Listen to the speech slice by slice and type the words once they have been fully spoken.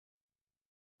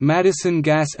Madison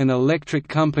Gas and Electric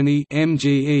Company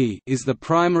 (MGE) is the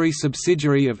primary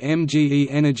subsidiary of MGE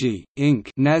Energy, Inc.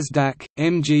 (NASDAQ: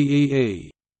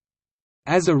 MGEE).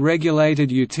 As a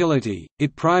regulated utility,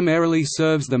 it primarily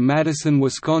serves the Madison,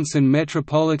 Wisconsin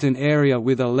metropolitan area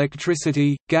with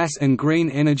electricity, gas and green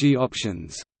energy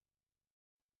options.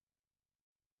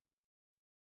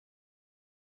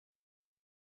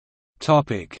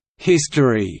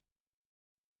 History.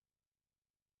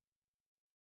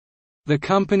 The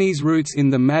company's roots in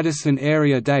the Madison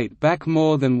area date back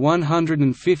more than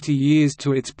 150 years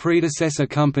to its predecessor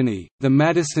company, the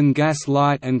Madison Gas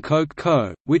Light and Coke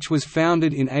Co., which was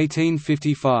founded in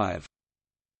 1855.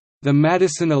 The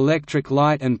Madison Electric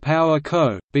Light and Power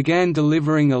Co. began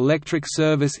delivering electric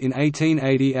service in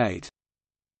 1888.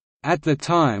 At the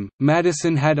time,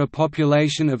 Madison had a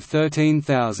population of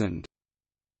 13,000.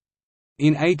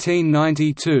 In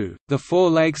 1892, the Four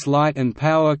Lakes Light and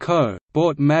Power Co.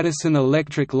 bought Madison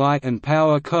Electric Light and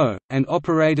Power Co., and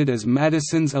operated as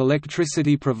Madison's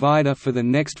electricity provider for the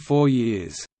next 4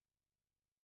 years.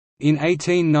 In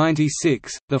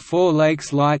 1896, the Four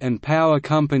Lakes Light and Power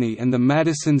Company and the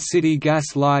Madison City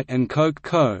Gas Light and Coke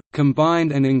Co.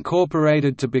 combined and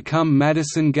incorporated to become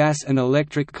Madison Gas and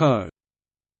Electric Co.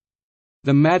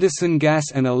 The Madison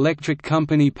Gas and Electric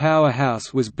Company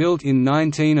powerhouse was built in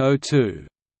 1902.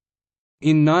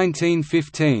 In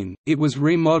 1915, it was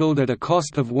remodeled at a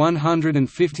cost of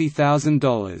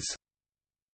 $150,000.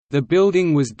 The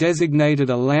building was designated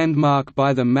a landmark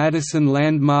by the Madison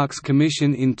Landmarks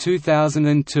Commission in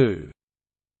 2002.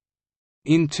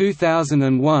 In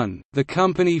 2001, the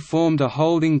company formed a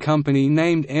holding company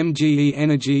named MGE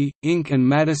Energy, Inc. and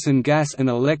Madison Gas and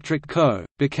Electric Co.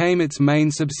 became its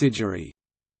main subsidiary.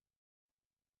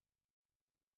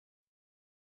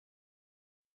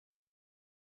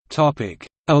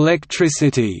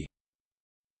 Electricity.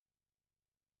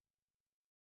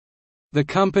 The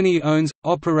company owns,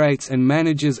 operates and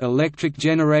manages electric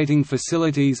generating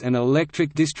facilities and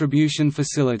electric distribution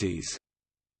facilities.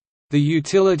 The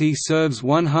utility serves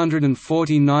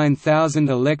 149,000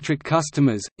 electric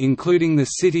customers, including the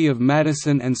city of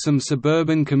Madison and some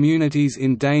suburban communities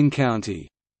in Dane County.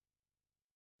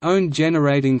 Owned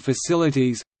generating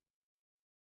facilities: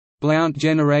 Blount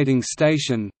Generating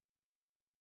Station,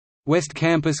 West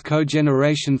Campus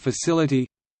Cogeneration Facility,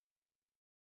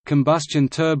 combustion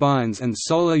turbines and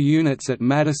solar units at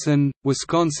Madison,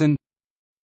 Wisconsin,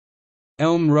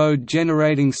 Elm Road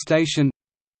Generating Station,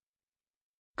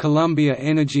 Columbia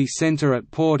Energy Center at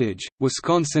Portage,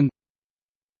 Wisconsin,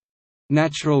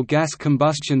 natural gas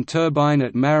combustion turbine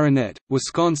at Marinette,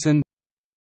 Wisconsin,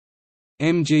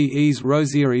 MGE's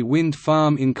Rosiere Wind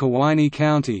Farm in Kewaunee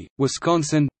County,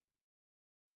 Wisconsin,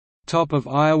 Top of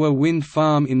Iowa Wind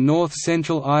Farm in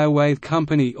north-central Iowa. The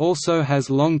company also has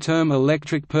long-term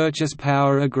electric purchase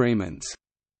power agreements.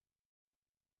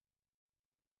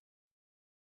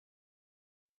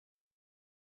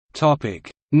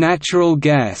 Natural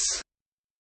gas.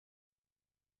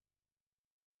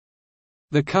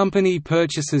 The company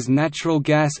purchases natural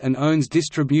gas and owns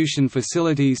distribution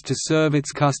facilities to serve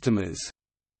its customers.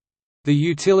 The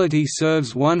utility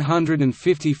serves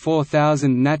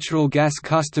 154,000 natural gas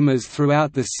customers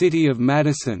throughout the city of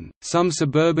Madison, some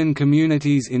suburban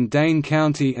communities in Dane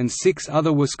County and 6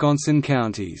 other Wisconsin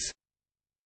counties.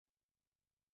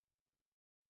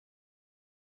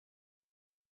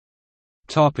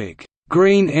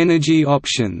 Green energy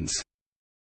options.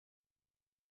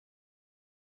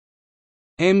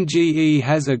 MGE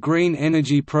has a green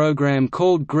energy program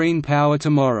called Green Power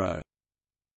Tomorrow.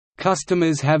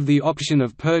 Customers have the option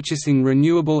of purchasing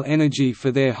renewable energy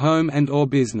for their home and/or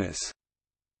business.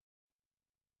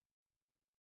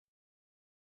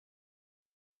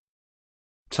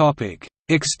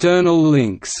 External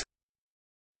links.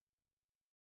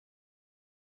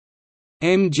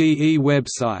 MGE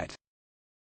website.